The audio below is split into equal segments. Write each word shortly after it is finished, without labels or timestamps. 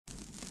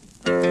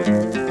Well,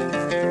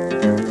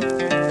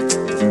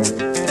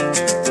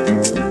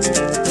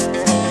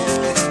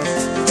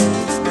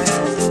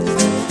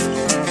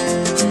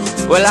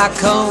 I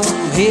come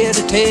here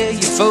to tell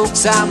you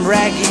folks I'm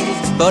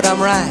ragged, but I'm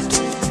right.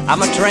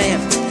 I'm a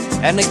tramp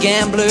and a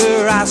gambler.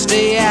 I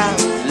stay out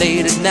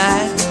late at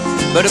night,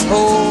 but a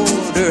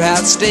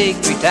porterhouse steak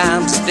 3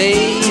 times a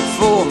day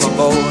for my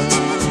boy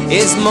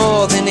is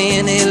more than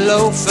any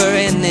loafer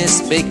in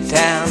this big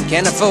town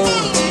can afford.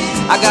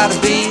 I got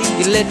a big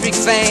electric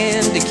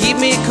fan to keep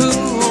me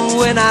cool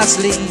when I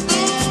sleep.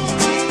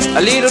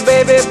 A little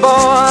baby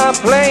boy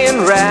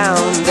playing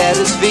round at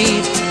his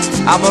feet.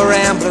 I'm a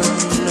rambler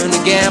and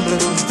a gambler,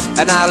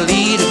 and I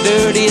lead a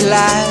dirty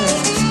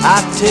life.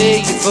 I tell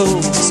you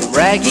folks, I'm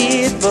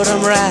ragged, but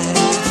I'm right.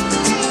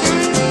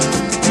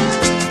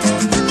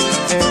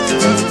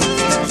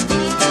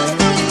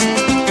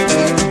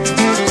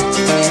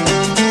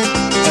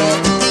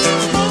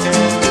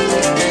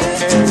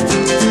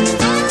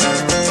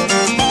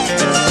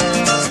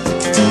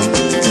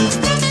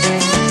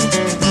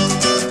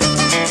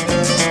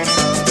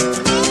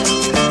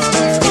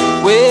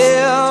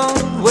 Well,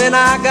 when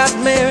I got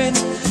married,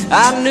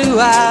 I knew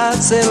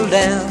I'd settle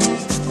down.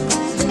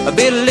 A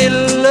bit of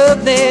little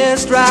love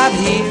nest right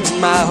here in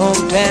my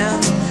hometown.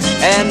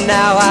 And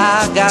now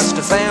I got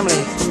a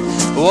family,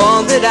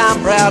 one that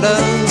I'm proud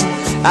of.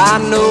 I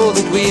know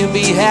that we'll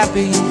be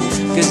happy,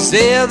 'cause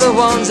they're the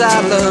ones I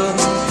love.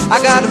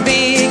 I got a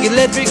big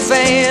electric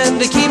fan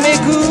to keep me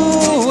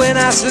cool when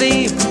I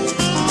sleep.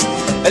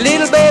 A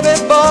little baby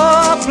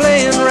boy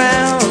playing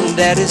round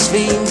at his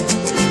feet.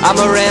 I'm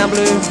a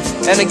rambler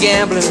and a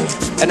gambler,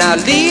 and I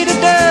lead a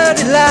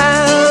dirty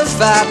life.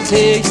 I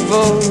tell you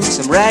folks,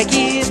 I'm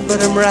ragged,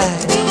 but I'm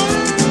right.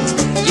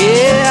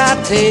 Yeah, I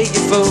tell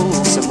you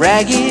folks, I'm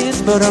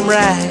ragged, but I'm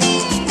right.